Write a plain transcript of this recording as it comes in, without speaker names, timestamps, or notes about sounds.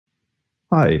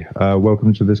Hi,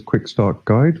 welcome to this quick start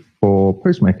guide for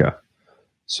PostMaker.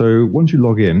 So once you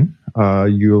log in,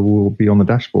 you will be on the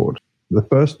dashboard. The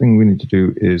first thing we need to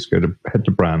do is head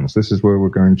to brands. This is where we're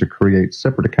going to create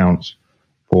separate accounts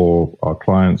for our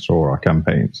clients or our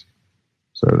campaigns.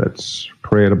 So let's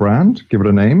create a brand, give it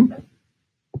a name,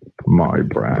 my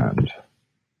brand.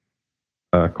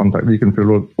 Contact, you can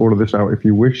fill all of this out if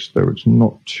you wish, though it's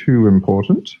not too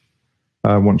important.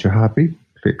 Once you're happy,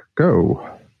 click go.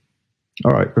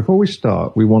 All right, before we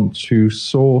start, we want to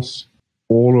source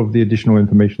all of the additional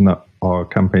information that our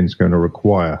campaign is going to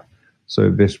require.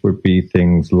 So this would be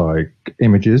things like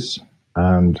images,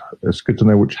 and it's good to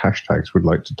know which hashtags we'd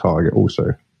like to target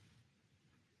also.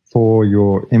 For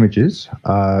your images,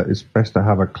 it's best to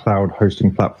have a cloud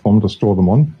hosting platform to store them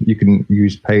on. You can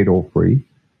use paid or free.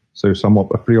 So somewhat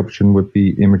a free option would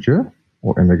be Imager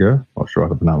or Imager, not sure how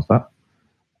to pronounce that.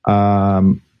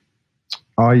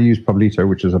 I use Publito,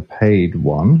 which is a paid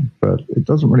one, but it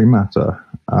doesn't really matter.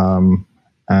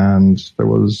 And there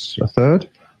was a third.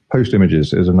 Post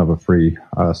Images is another free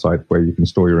site where you can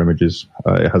store your images.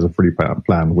 It has a free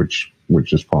plan, which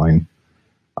is fine.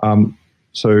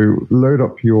 So load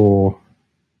up your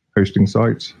hosting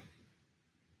site.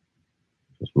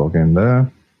 Just log in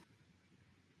there.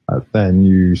 Then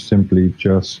you simply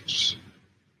just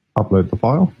upload the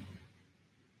file.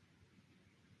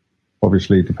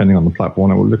 Obviously, depending on the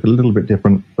platform, it will look a little bit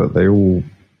different, but they all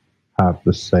have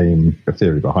the same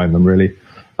theory behind them, really.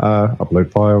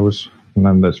 Upload files, and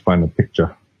then let's find a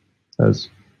picture. That's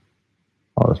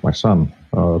my son.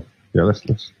 Yeah, let's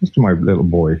do my little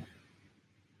boy.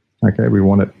 Okay, we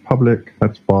want it public.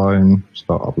 That's fine.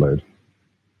 Start upload.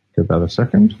 Give that a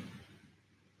second,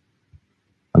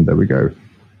 and there we go.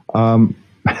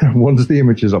 Once the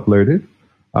image is uploaded,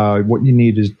 what you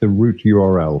need is the root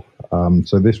URL.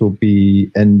 So this will be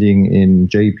ending in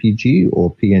JPG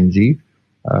or PNG,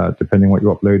 depending on what you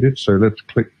uploaded. So let's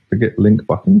click the Get Link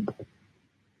button.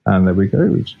 And there we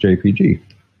go, it's JPG.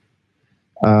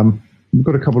 We've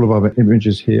got a couple of other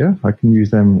images here. I can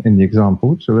use them in the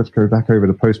example. So let's go back over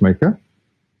to PostMaker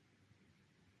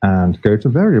and go to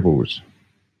variables.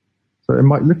 So it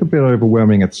might look a bit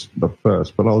overwhelming at the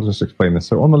first, but I'll just explain this.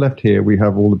 So on the left here, we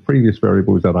have all the previous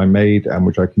variables that I made and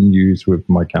which I can use with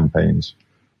my campaigns.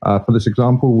 For this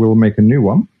example, we'll make a new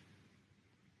one,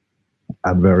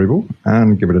 add variable,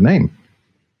 and give it a name.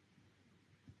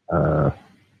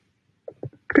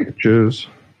 Pictures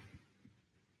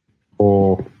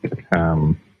for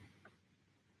campaign.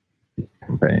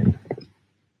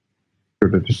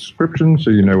 Give it a description so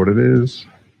you know what it is.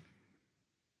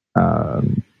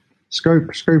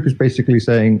 Scope is basically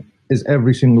saying, is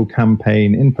every single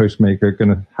campaign in PostMaker going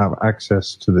to have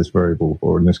access to this variable,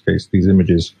 or in this case, these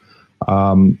images?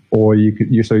 Or you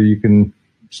can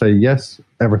say yes,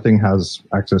 everything has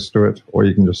access to it, or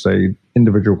you can just say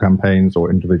individual campaigns or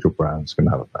individual brands can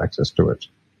have access to it.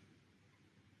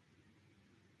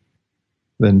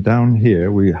 Then down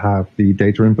here we have the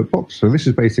data input box. So this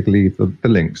is basically the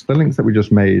links that we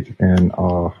just made in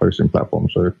our hosting platform.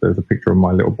 So if there's a picture of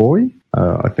my little boy,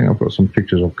 I think I've got some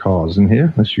pictures of cars in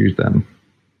here. Let's use them.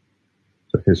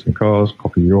 So here's some cars,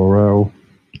 copy URL.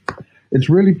 It's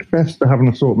really best to have an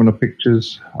assortment of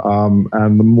pictures,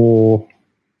 and the more,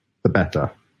 the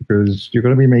better, because you're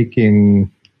going to be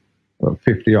making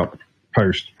 50 up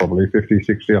posts, probably 50,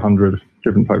 60, 100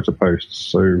 different types of posts.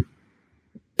 So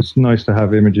it's nice to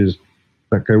have images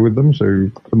that go with them. So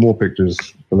the more pictures,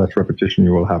 the less repetition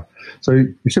you will have. So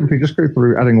you simply just go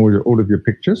through adding all of your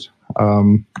pictures.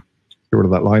 Get rid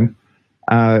of that line.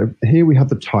 Here we have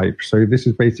the type. So this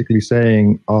is basically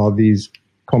saying, are these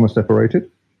comma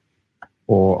separated?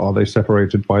 Or are they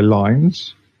separated by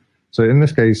lines? So in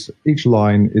this case, each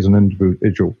line is an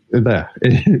individual. There,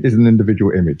 it is an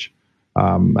individual image,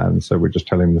 and so we're just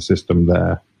telling the system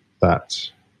there that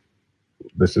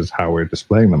this is how we're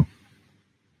displaying them.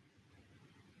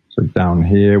 So down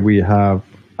here we have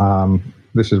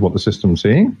this is what the system's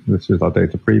seeing. This is our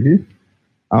data preview,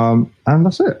 and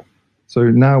that's it. So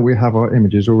now we have our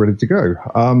images all ready to go.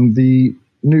 The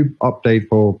new update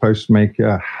for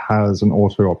PostMaker has an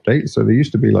auto update. So there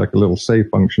used to be like a little save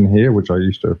function here, which I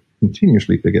used to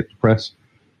continuously forget to press.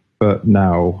 But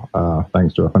now,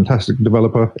 thanks to a fantastic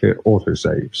developer, it auto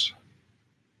saves.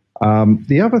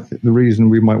 The reason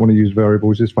we might want to use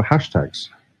variables is for hashtags.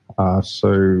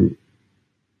 So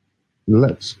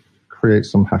let's create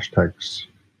some hashtags.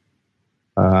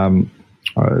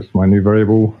 It's my new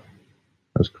variable.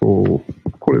 Let's call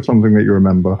it something that you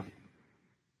remember.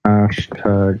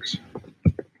 Hashtags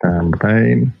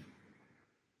campaign.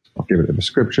 I'll give it a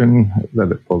description,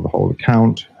 let it follow the whole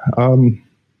account.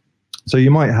 So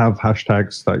you might have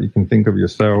hashtags that you can think of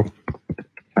yourself.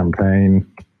 campaign.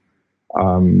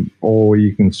 Or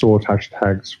you can sort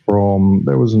hashtags from,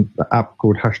 there was an app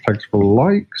called Hashtags for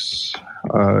Likes.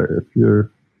 If you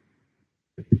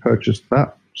purchased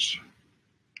that.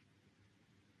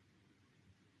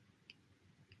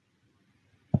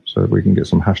 So we can get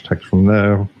some hashtags from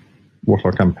there. What's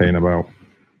our campaign about?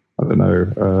 I don't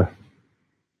know,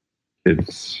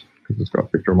 kids, because it's got a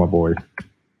picture of my boy.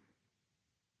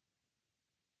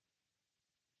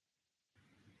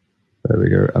 There we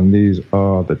go. And these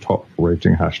are the top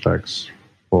rating hashtags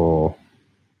for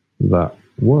that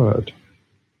word.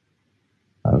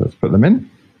 Let's put them in.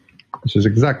 This is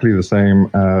exactly the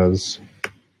same as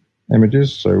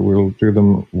images, so we'll do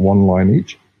them one line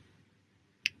each.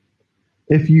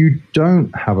 If you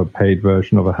don't have a paid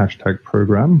version of a hashtag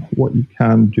program, what you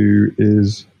can do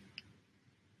is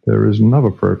there is another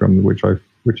program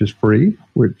which is free,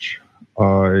 which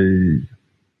I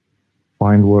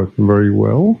find works very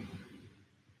well.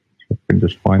 I can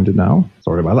just find it now.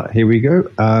 Sorry about that. Here we go.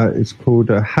 It's called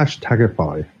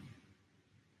Hashtagify.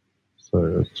 So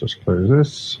let's just close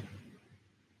this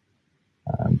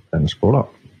and then scroll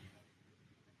up.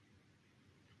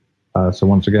 So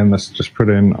once again, let's just put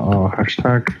in our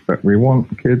hashtag that we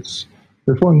want, kids.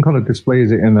 This one kind of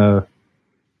displays it in a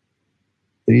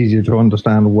easier to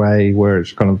understand way where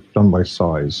it's kind of done by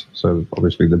size. So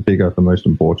obviously the bigger, the most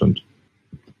important.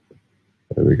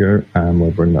 There we go. And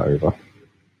we'll bring that over.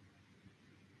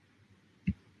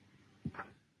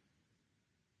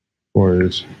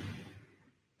 Boys,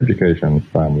 education,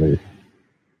 family.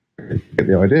 You get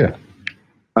the idea.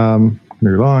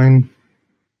 New line.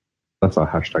 That's our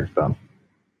hashtags done.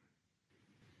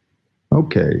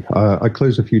 Okay, I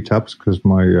closed a few tabs because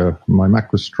my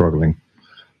Mac was struggling.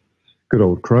 Good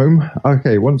old Chrome.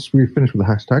 Okay, once we've finished with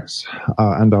the hashtags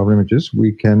and our images,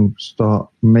 we can start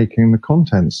making the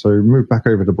content. So move back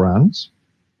over to brands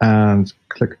and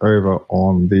click over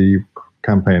on the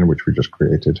campaign which we just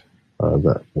created.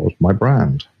 That was my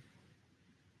brand.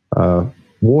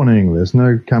 Warning, there's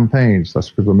no campaigns.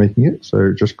 That's because we're making it.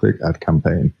 So just click Add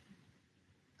Campaign.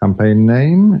 Campaign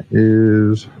name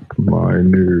is my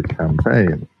new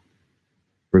campaign.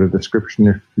 With a description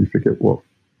if you forget what.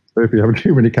 So if you have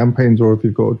too many campaigns or if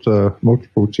you've got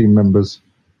multiple team members,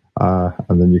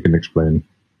 and then you can explain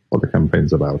what the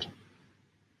campaign's about.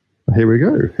 Here we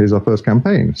go. Here's our first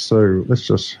campaign. So let's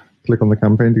just click on the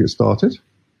campaign to get started.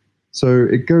 So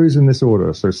it goes in this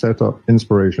order. So setup,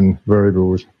 inspiration,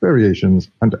 variables, variations,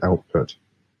 and output.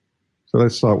 So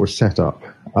let's start with setup.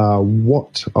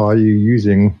 What are you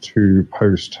using to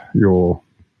post your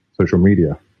social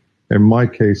media? In my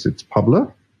case, it's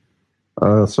Publer.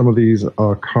 Some of these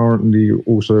are currently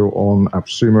also on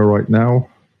AppSumo right now.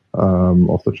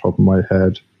 Off the top of my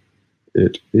head,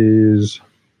 it is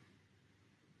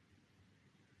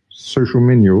Social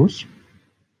Minions.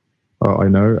 I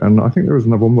know, and I think there is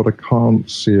another one, but I can't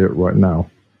see it right now.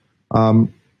 I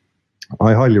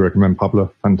highly recommend Publer.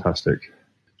 Fantastic.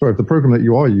 So if the program that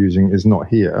you are using is not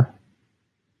here,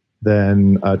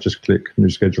 then just click New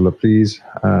Scheduler, please,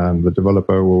 and the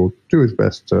developer will do his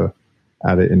best to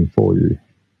add it in for you.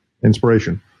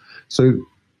 Inspiration. So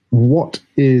what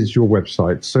is your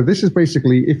website? So this is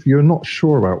basically, if you're not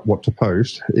sure about what to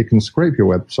post, it can scrape your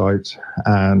website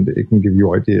and it can give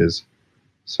you ideas.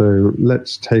 So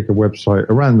let's take a website,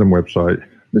 a random website.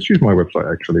 Let's use my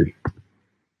website, actually.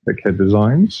 Egghead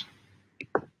Designs.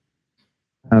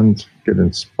 And get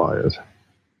inspired.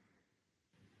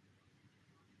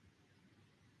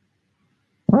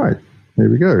 All right, here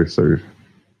we go. So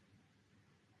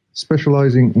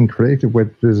specializing in creative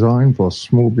web design for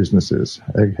small businesses.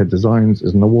 Egghead Designs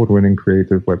is an award-winning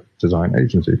creative web design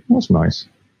agency. That's nice.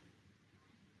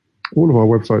 All of our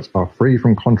websites are free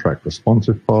from contract,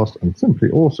 responsive, fast, and simply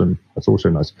awesome. That's also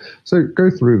nice. So go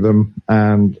through them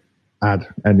and add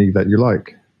any that you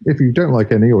like. If you don't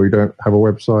like any or you don't have a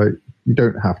website, you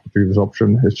don't have to do this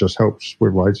option. It just helps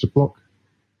with writer's block.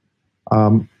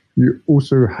 You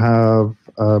also have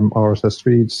RSS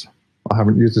feeds. I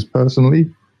haven't used this personally,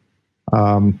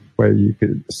 where you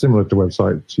could, similar to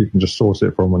websites, you can just source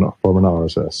it from an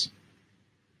RSS.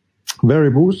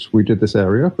 Variables, we did this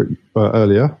area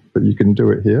earlier, but you can do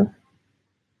it here.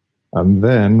 And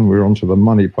then we're on to the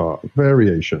money part,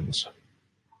 variations.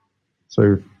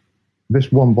 So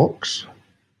this one box,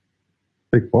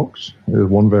 big box, is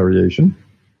one variation.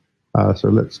 So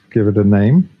let's give it a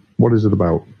name. What is it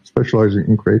about? Specializing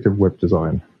in creative web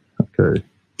design. Okay,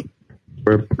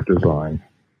 web design.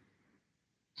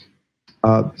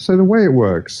 So the way it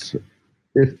works,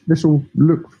 if this will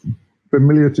look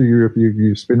familiar to you if you've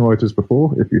used SpinWriters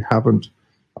before. If you haven't,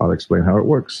 I'll explain how it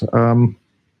works.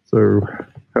 So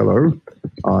hello,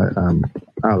 I am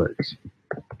Alex.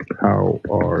 how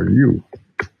are you?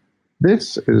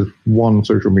 This is one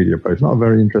social media post, not a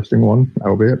very interesting one,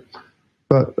 albeit,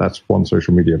 but that's one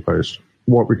social media post.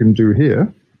 What we can do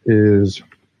here is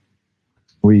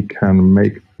we can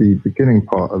make the beginning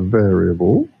part a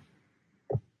variable.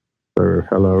 So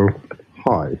hello,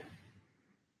 hi.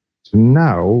 So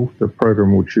now the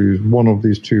program will choose one of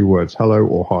these two words, hello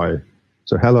or hi.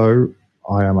 So hello,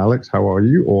 I am Alex, how are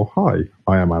you? Or hi,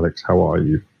 I am Alex, how are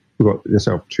you? You've got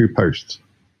yourself two posts.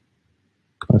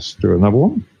 Let's do another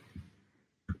one.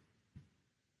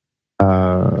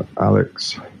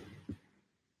 Alex.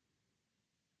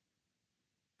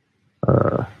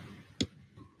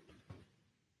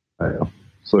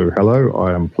 So hello,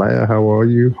 I am player, how are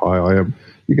you? Hi, I am.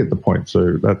 You get the point.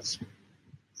 So that's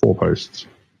 4 posts.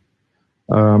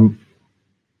 I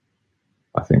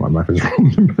think my math is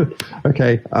wrong.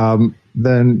 Okay,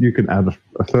 then you can add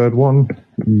a third one,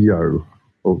 yo,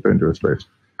 or go into a space,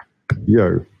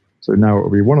 yo. So now it'll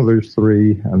be one of those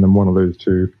 3 and then one of those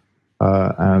 2,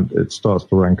 and it starts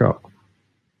to rank up.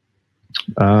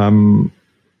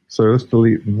 So let's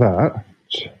delete that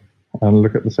and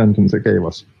look at the sentence it gave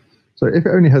us. So if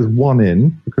it only has 1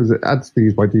 in, because it adds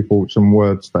these by default some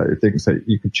words that it thinks that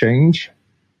you could change,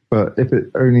 but if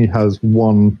it only has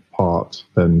 1 part,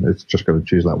 then it's just going to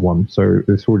choose that one. So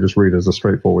this will just read as a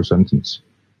straightforward sentence.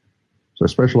 So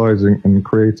specializing in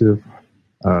creative,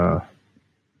 we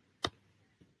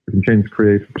can change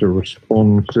creative to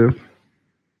responsive.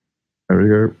 There we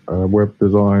go. Web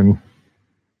design,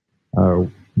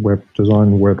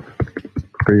 web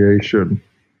creation,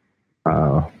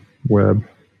 web.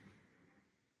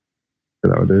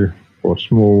 That would do for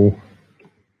small,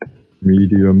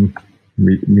 medium,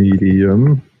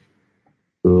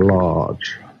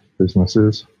 large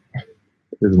businesses.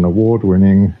 Is an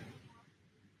award-winning,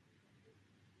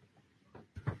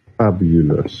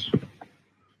 fabulous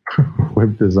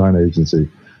web design agency.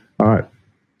 All right.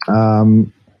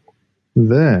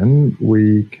 Then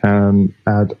we can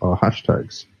add our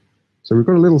hashtags. So we've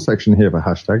got a little section here for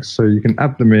hashtags. So you can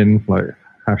add them in like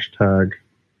hashtag.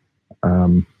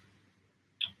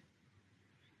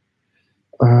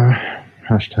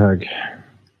 Hashtag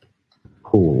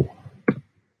cool.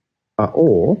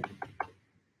 Or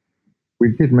we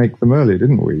did make them earlier,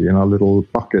 didn't we, in our little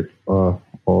bucket of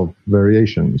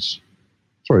variables.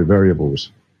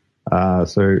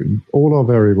 So all our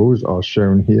variables are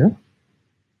shown here,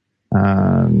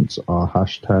 and our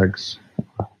hashtags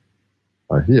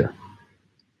are here.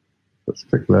 Let's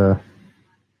click there.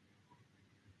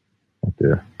 Oh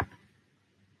dear.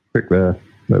 Click there.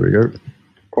 There we go.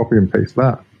 Copy and paste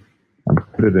that and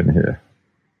put it in here.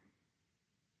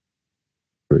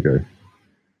 There we go.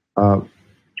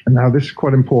 And now this is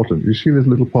quite important. You see this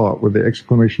little part with the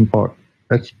exclamation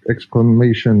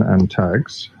and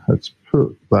tags. Let's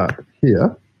put that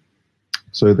here.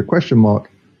 So the question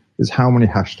mark is how many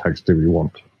hashtags do we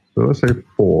want? So let's say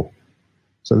 4.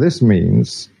 So this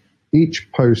means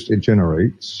each post it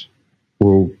generates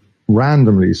will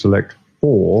randomly select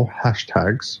 4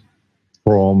 hashtags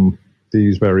from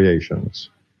these variations.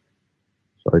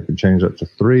 So I can change that to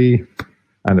 3,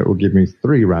 and it will give me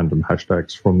 3 random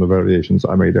hashtags from the variations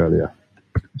I made earlier.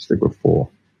 Let's stick with 4.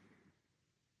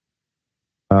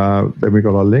 Then we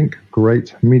got our link.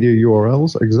 Great. Media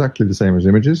URLs, exactly the same as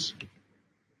images.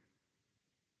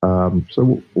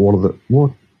 So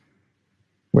what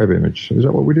web image? Is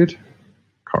that what we did?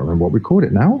 Can't remember what we called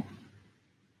it now.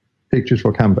 Pictures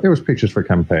for campaign. It was pictures for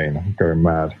campaign. I'm going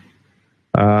mad.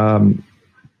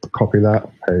 Copy that,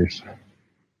 paste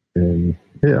in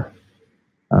here,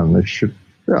 and this should.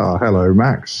 Hello,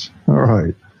 Max. All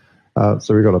right.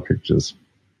 So we got our pictures.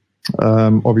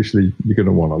 Obviously, you're going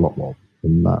to want a lot more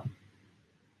than that.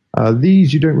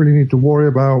 These you don't really need to worry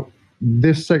about.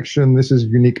 This section, this is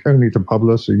unique only to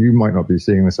Publer, so you might not be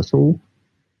seeing this at all.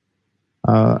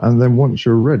 And then once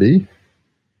you're ready,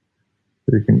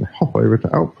 you can hop over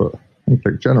to output and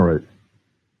click generate.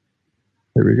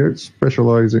 Here we go,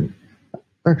 specializing.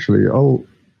 Actually, I'll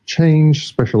change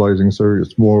specializing so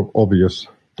it's more obvious.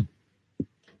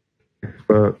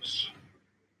 Experts,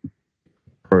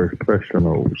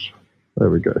 professionals.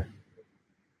 There we go.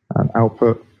 And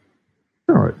output.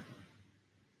 All right.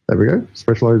 There we go.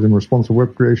 Specialize in responsive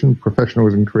web creation. Professional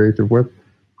is in creative web.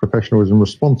 Professional is in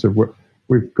responsive web.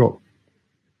 We've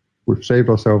saved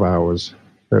ourselves hours.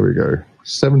 There we go.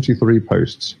 73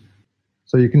 posts.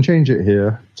 So you can change it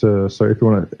here to, so if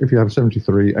you have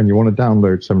 73 and you want to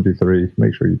download 73,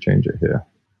 make sure you change it here.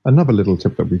 Another little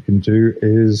tip that we can do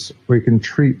is we can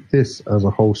treat this as a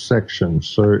whole section.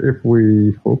 So if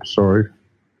we,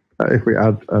 if we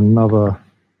add another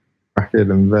bracket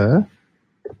in there,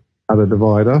 add a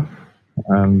divider,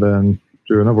 and then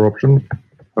do another option.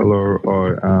 Hello,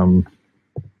 I am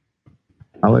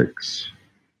Alex.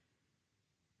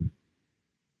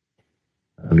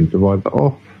 And divide that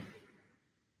off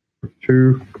with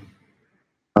 2.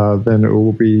 Then it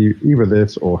will be either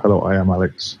this or hello, I am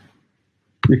Alex.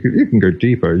 You can go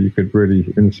deeper. You could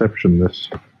really inception this.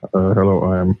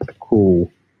 Hello, I am cool.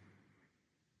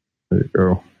 There you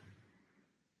go.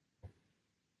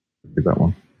 Do that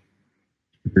one.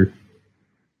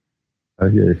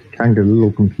 Yeah, it can get a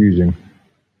little confusing.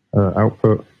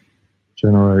 Output,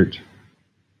 generate.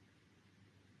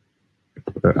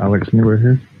 Alex anywhere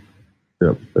here?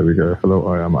 Yep, there we go. Hello,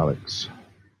 I am Alex.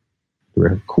 Do we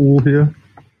have cool here?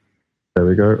 There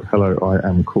we go. Hello, I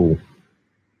am cool.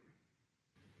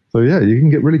 So yeah, you can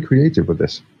get really creative with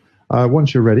this.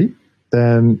 Once you're ready,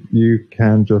 then you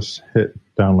can just hit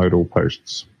download all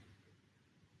posts.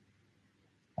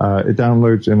 It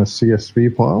downloads in a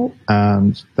CSV file,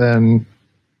 and then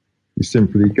you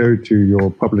simply go to your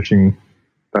publishing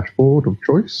dashboard of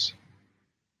choice,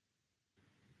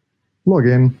 log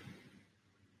in,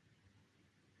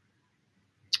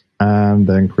 and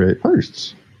then create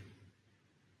posts.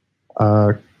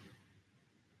 So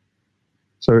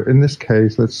in this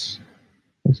case, let's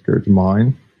go to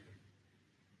mine.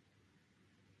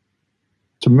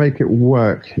 To make it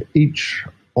work, each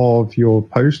of your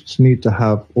posts need to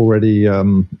have already a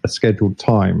scheduled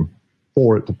time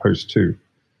for it to post to.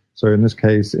 So in this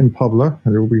case, in Publer,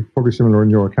 it will be probably similar in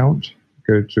your account.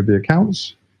 Go to the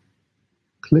accounts,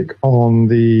 click on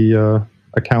the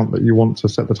account that you want to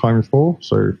set the times for.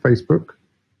 So Facebook,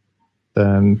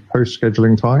 then post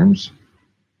scheduling times,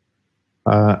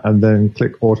 and then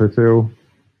click autofill.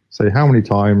 Say how many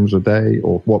times a day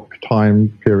or what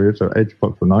time period, so 8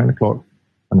 o'clock to 9 o'clock,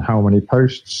 and how many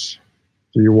posts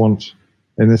do you want.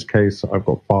 In this case, I've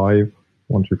got 5,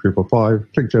 1, 2, 3, 4, 5.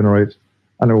 Click generate,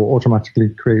 and it will automatically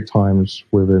create times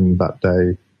within that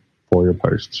day for your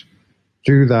posts.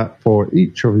 Do that for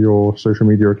each of your social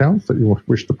media accounts that you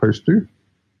wish to post to.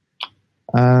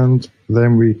 And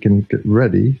then we can get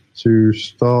ready to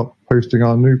start posting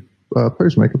our new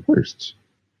PostMaker posts.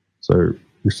 So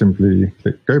we simply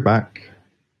click go back,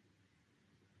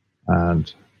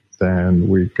 and then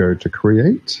we go to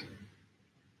create,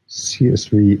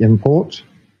 CSV import,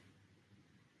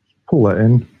 pull that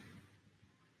in,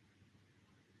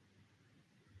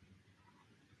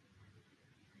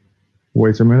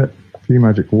 wait a minute, a few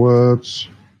magic words,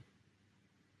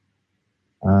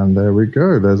 and there we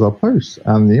go. There's our posts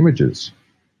and the images.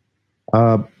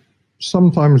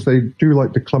 Sometimes they do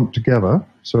like to clump together.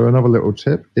 So another little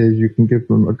tip is you can give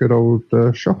them a good old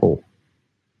shuffle.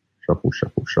 Shuffle,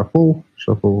 shuffle, shuffle,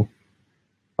 shuffle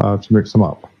to mix them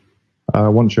up.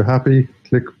 Once you're happy,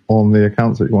 click on the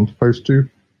accounts that you want to post to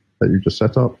that you just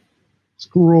set up.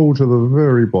 Scroll to the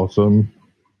very bottom,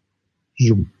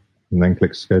 and then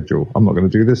click schedule. I'm not going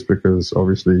to do this because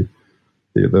obviously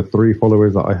the 3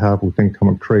 followers that I have will think I'm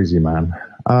a crazy man.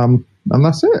 And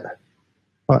that's it.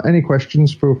 Any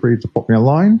questions, feel free to pop me a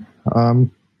line.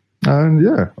 And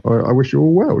yeah, I wish you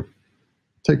all well.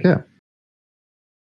 Take care.